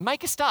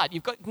 Make a start. You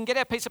can get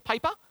out a piece of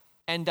paper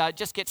and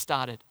just get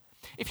started.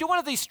 If you're one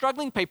of these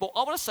struggling people,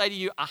 I want to say to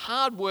you a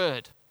hard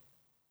word.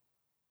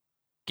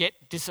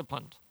 Get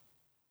disciplined.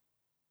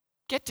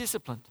 Get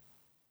disciplined.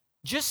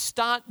 Just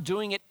start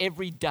doing it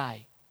every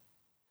day.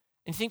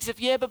 And think,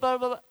 yeah, but blah,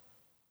 blah, blah.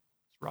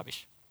 It's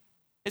rubbish.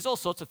 There's all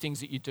sorts of things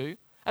that you do.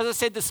 As I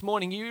said this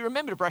morning, you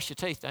remember to brush your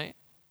teeth, don't you?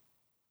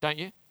 Don't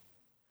you?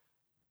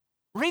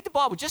 Read the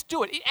Bible. Just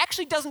do it. It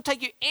actually doesn't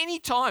take you any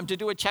time to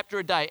do a chapter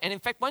a day. And in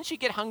fact, once you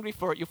get hungry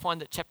for it, you'll find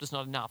that chapter's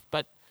not enough.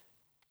 But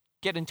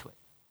get into it.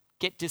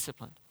 Get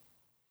disciplined.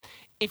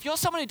 If you're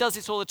someone who does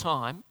this all the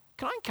time,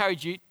 can I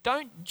encourage you,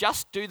 don't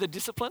just do the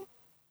discipline.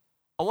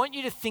 I want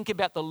you to think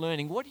about the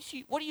learning. What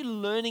are you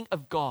learning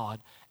of God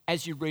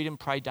as you read and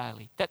pray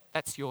daily?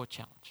 That's your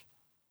challenge.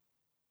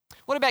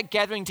 What about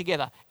gathering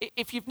together?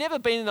 If you've never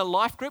been in a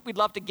life group, we'd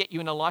love to get you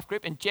in a life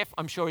group. And Jeff,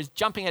 I'm sure, is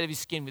jumping out of his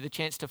skin with a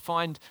chance to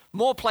find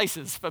more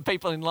places for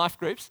people in life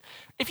groups.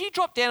 If you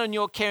drop down on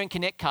your Care and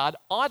Connect card,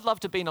 I'd love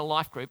to be in a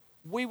life group.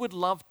 We would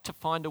love to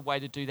find a way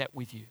to do that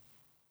with you.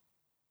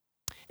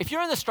 If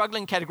you're in the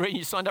struggling category and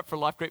you signed up for a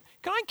life group,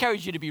 can I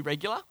encourage you to be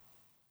regular?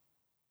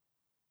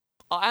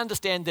 I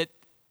understand that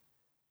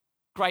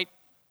great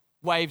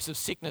waves of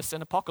sickness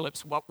and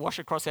apocalypse wash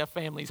across our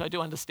families. I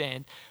do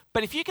understand.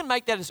 But if you can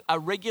make that as a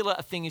regular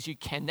thing as you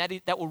can,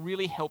 that will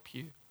really help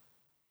you.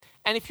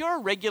 And if you're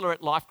a regular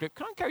at life group,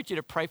 can I encourage you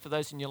to pray for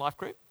those in your life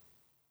group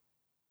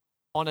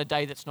on a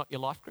day that's not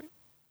your life group?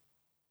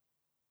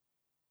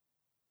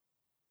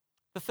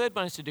 The third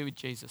one is to do with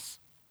Jesus.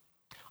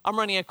 I'm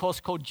running a course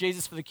called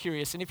Jesus for the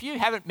Curious, and if you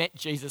haven't met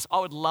Jesus, I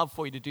would love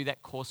for you to do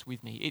that course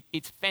with me.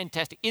 It's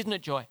fantastic, isn't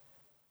it, Joy?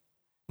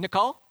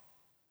 Nicole?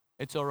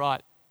 It's all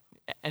right.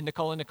 And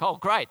Nicole,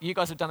 great, you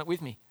guys have done it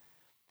with me.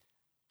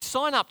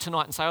 Sign up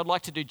tonight and say, I'd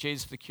like to do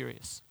Jesus for the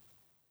Curious.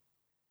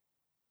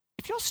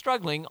 If you're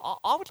struggling,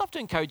 I would love to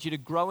encourage you to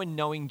grow in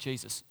knowing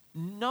Jesus.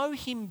 Know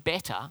him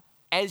better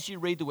as you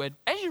read the word.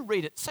 As you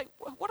read it, say,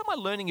 what am I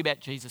learning about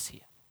Jesus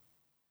here?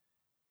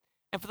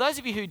 And for those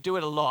of you who do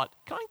it a lot,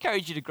 can I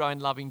encourage you to grow in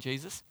loving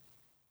Jesus?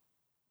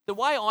 The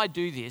way I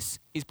do this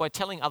is by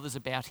telling others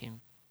about him.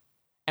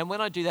 And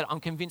when I do that, I'm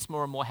convinced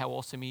more and more how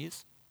awesome he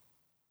is.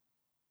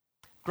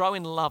 Grow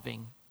in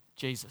loving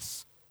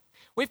Jesus.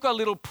 We've got a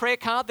little prayer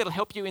card that'll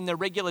help you in the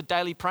regular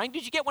daily praying.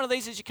 Did you get one of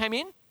these as you came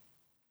in?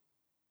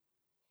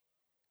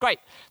 Great.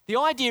 The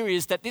idea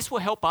is that this will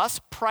help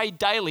us pray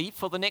daily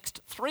for the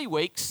next 3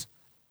 weeks.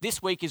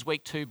 This week is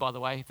week 2, by the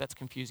way, if that's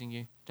confusing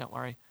you. Don't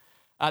worry.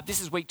 This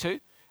is week 2.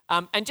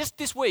 And just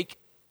this week,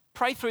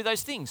 pray through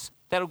those things.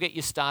 That'll get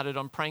you started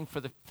on praying for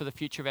the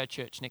future of our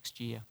church next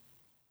year.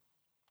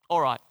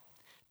 All right.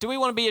 Do we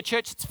want to be a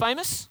church that's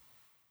famous?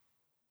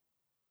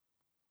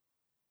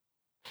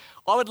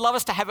 I would love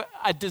us to have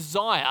a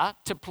desire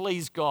to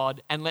please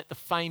God and let the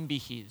fame be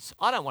his.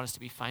 I don't want us to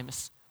be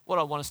famous. What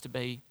I want us to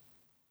be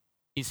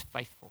is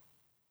faithful.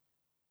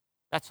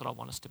 That's what I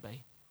want us to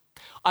be.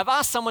 I've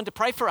asked someone to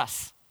pray for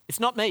us. It's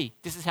not me.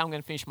 This is how I'm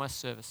going to finish my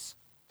service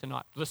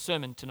tonight, the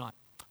sermon tonight.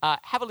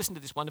 Have a listen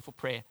to this wonderful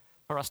prayer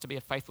for us to be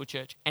a faithful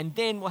church, and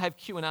then we'll have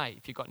Q&A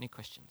if you've got any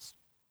questions.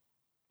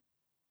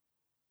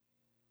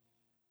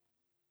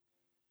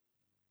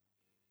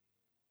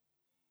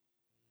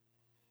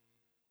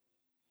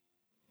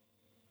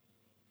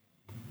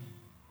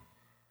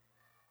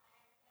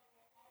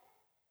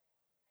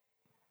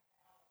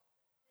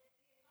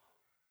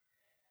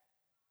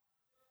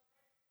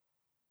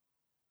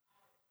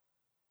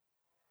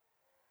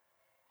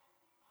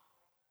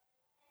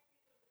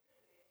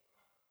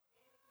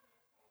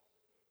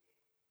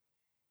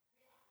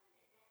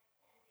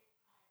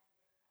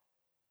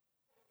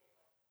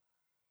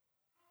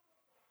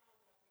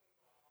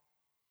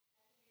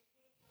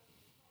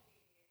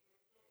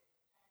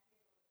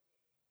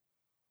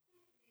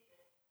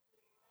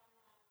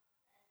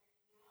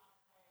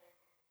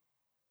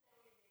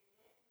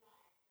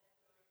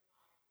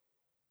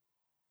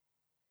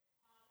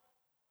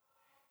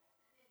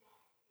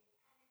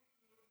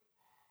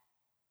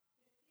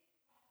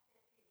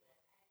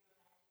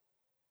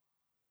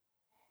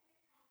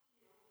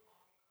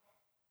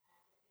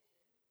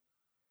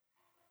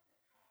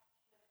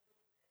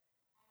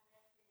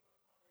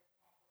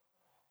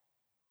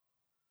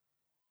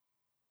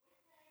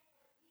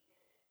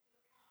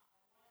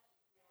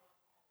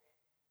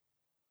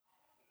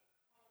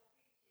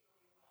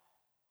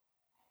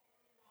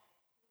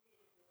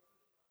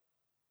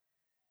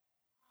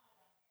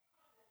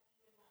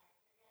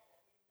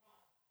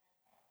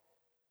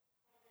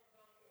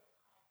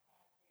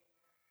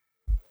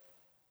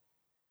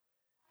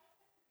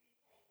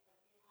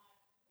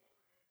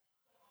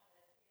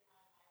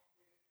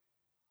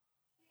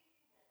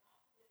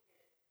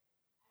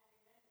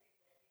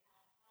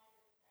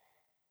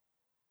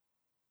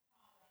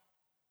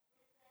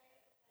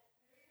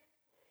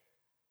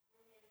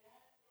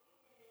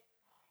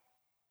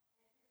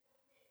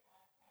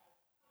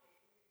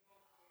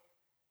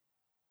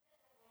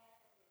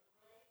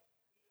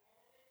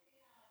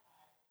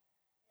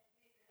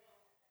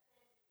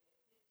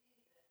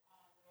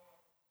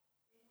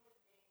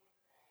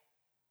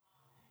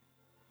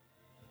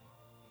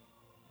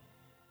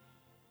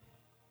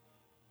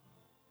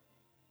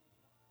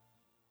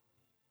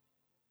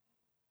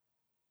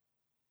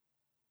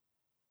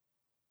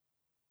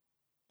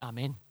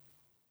 Amen.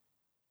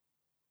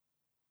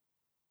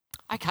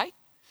 Okay.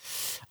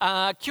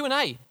 Q&A.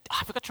 I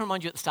forgot to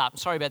remind you at the start. I'm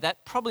sorry about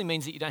that. Probably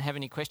means that you don't have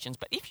any questions.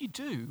 But if you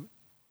do,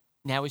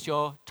 now is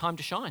your time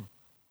to shine.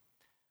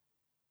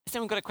 Has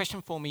anyone got a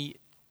question for me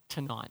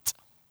tonight?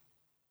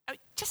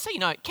 Just so you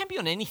know, it can be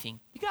on anything.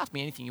 You can ask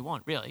me anything you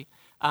want, really.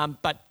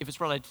 But if it's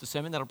related to the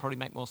sermon, that'll probably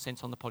make more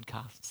sense on the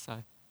podcast.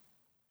 So,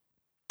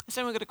 has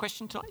anyone got a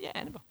question tonight? Yeah,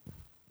 Annabelle.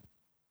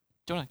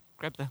 Do you want to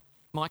grab the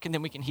mic and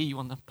then we can hear you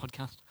on the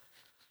podcast?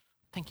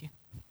 Thank you.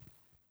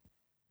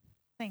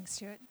 Thanks,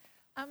 Stuart.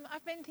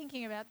 I've been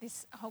thinking about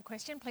this whole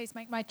question, please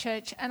make my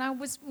church, and I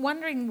was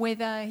wondering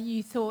whether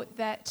you thought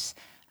that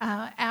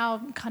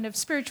our kind of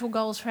spiritual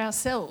goals for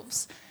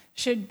ourselves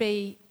should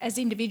be, as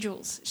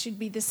individuals, should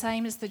be the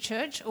same as the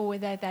church, or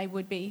whether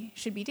they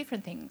should be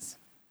different things.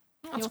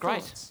 That's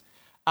great.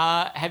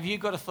 Have you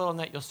got a thought on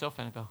that yourself,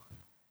 Annabelle?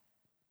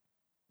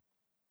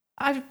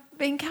 I've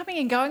been coming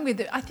and going with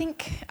it. I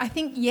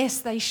think yes,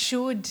 they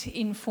should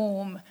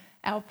inform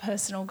our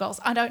personal goals.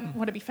 I don't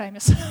want to be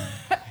famous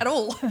at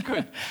all.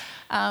 Good.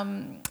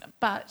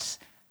 But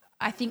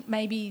I think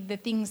maybe the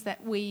things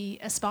that we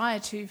aspire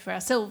to for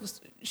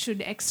ourselves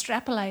should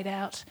extrapolate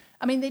out.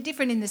 I mean, they're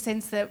different in the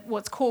sense that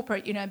what's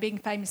corporate, being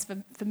famous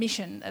for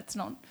mission, that's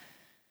not,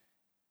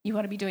 you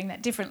want to be doing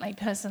that differently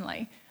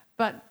personally.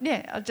 But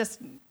yeah, just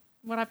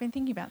what I've been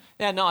thinking about.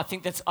 Yeah, no, I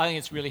think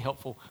it's really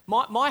helpful.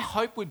 My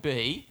hope would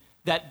be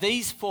that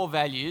these 4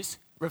 values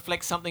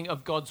reflect something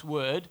of God's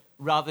word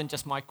rather than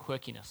just my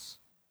quirkiness.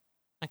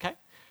 Okay?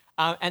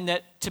 And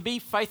that to be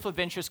faithful,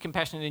 adventurous,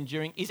 compassionate, and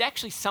enduring is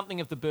actually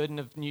something of the burden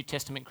of New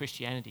Testament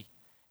Christianity.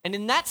 And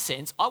in that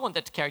sense, I want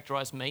that to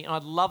characterise me, and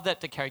I'd love that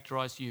to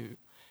characterise you.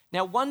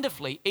 Now,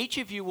 wonderfully, each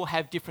of you will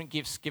have different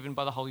gifts given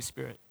by the Holy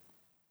Spirit.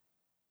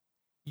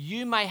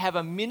 You may have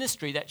a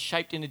ministry that's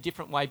shaped in a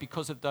different way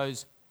because of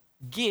those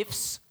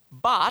gifts,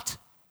 but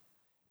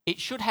it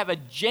should have a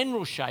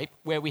general shape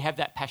where we have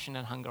that passion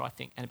and hunger, I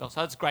think, Annabelle.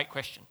 So that's a great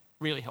question.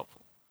 Really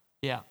helpful.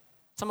 Yeah.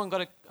 Someone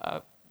got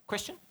a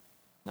question?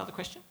 Another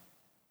question?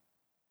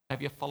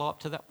 Maybe a follow-up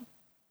to that one?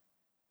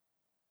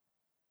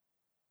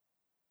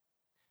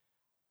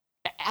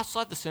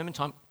 Outside the sermon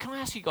time, can I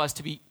ask you guys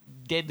to be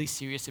deadly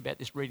serious about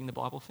this reading the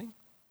Bible thing?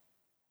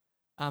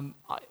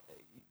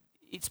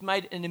 It's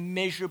made an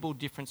immeasurable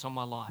difference on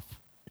my life.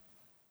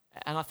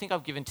 And I think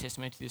I've given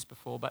testimony to this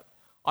before, but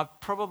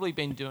I've probably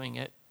been doing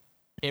it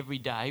every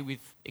day,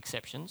 with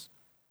exceptions,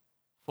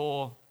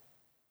 for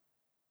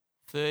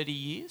 30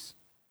 years.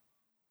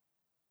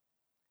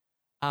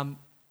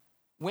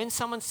 When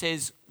someone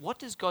says, what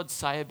does God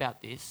say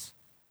about this?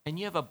 And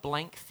you have a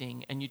blank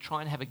thing and you try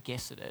and have a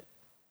guess at it,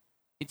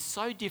 it's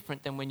so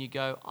different than when you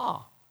go,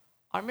 oh,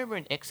 I remember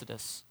in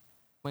Exodus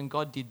when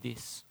God did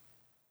this.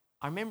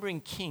 I remember in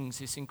Kings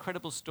this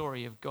incredible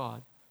story of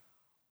God.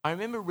 I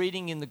remember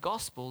reading in the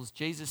Gospels,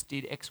 Jesus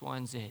did X, Y,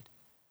 and Z.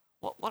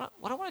 What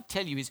I want to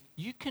tell you is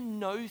you can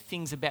know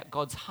things about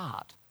God's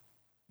heart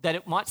that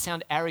it might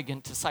sound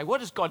arrogant to say, what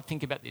does God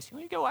think about this?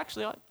 You go,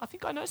 actually, I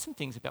think I know some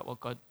things about what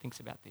God thinks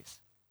about this.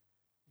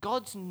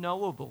 God's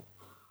knowable,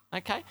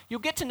 okay?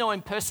 You'll get to know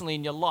him personally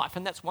in your life,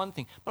 and that's one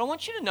thing. But I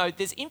want you to know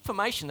there's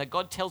information that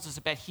God tells us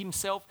about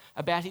himself,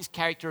 about his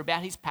character,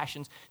 about his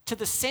passions, to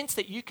the sense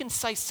that you can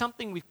say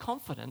something with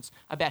confidence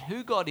about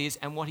who God is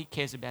and what he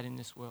cares about in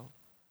this world.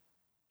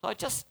 So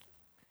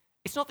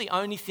it's not the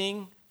only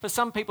thing. For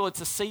some people,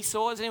 it's a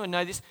seesaw. Does anyone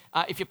know this?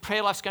 If your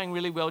prayer life's going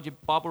really well, your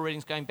Bible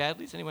reading's going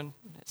badly. Does anyone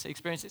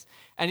experience this?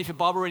 And if your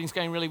Bible reading's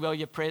going really well,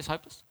 your prayer's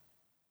hopeless?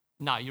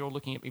 No, you're all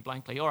looking at me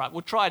blankly. All right,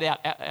 we'll try it out.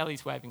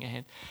 Ellie's waving her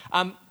hand.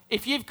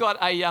 If you've got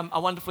a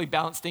wonderfully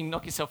balanced thing,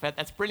 knock yourself out.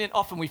 That's brilliant.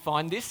 Often we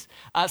find this.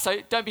 So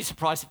don't be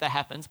surprised if that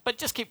happens, but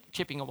just keep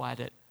chipping away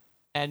at it.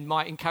 And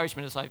my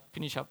encouragement as I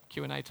finish up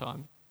Q&A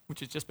time, which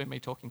has just been me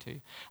talking to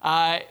you,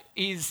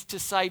 is to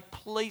say,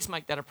 please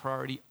make that a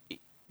priority.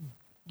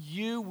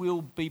 You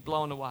will be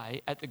blown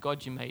away at the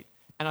God you meet.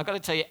 And I've got to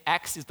tell you,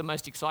 Acts is the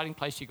most exciting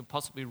place you could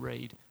possibly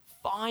read.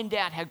 Find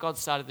out how God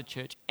started the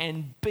church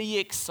and be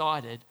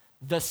excited.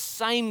 The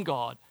same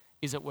God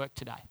is at work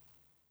today.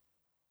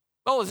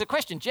 Oh, there's a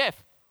question,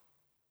 Jeff.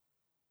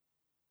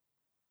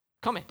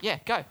 Comment, yeah,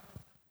 go.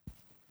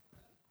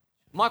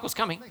 Michael's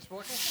coming. Thanks,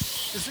 Michael.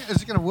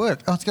 Is it going to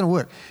work? Oh, it's going to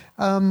work.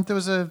 There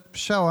was a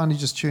show, I only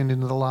just tuned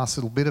into the last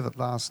little bit of it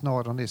last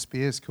night on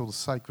SBS called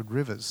Sacred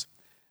Rivers.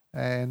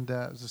 And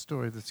it was a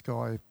story of this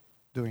guy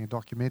doing a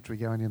documentary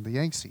going in the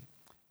Yangtze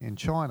in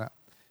China.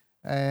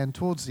 And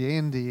towards the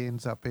end, he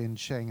ends up in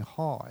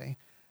Shanghai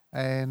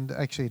and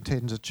actually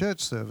attends a church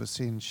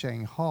service in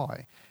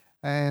Shanghai.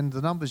 And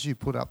the numbers you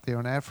put up there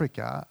in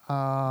Africa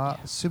are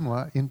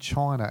similar in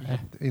China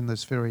in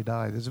this very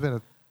day. There's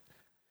about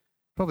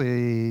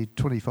probably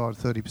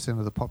 25 to 30%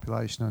 of the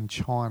population in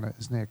China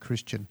is now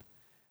Christian.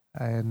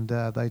 And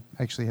they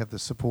actually have the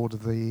support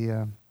of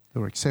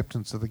or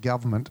acceptance of the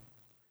government.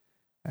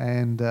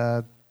 And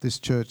this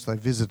church they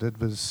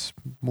visited was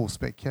more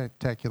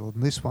spectacular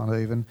than this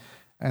one even,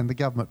 and the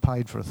government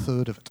paid for a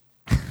third of it.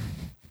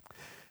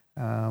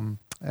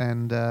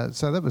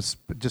 So that was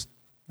just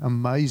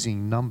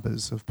amazing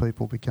numbers of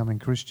people becoming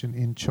Christian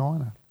in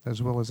China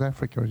as well as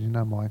Africa. And you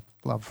know my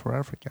love for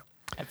Africa.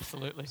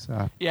 Absolutely.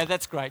 So yeah,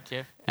 that's great,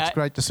 Jeff. It's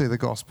great to see the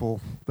gospel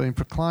being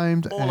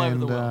proclaimed all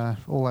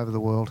over the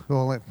world.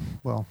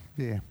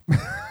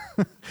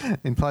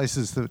 In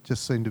places that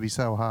just seem to be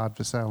so hard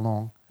for so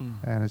long,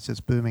 and it's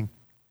just booming.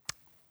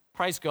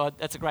 Praise God.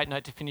 That's a great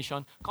note to finish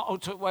on. Oh,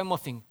 one more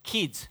thing.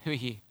 Kids who are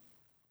here.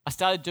 I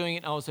started doing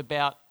it. I was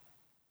about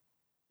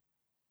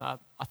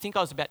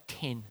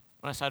 10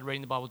 when I started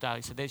reading the Bible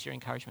daily. So there's your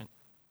encouragement.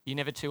 You're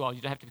never too old.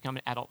 You don't have to become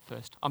an adult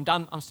first. I'm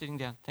done. I'm sitting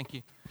down. Thank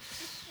you.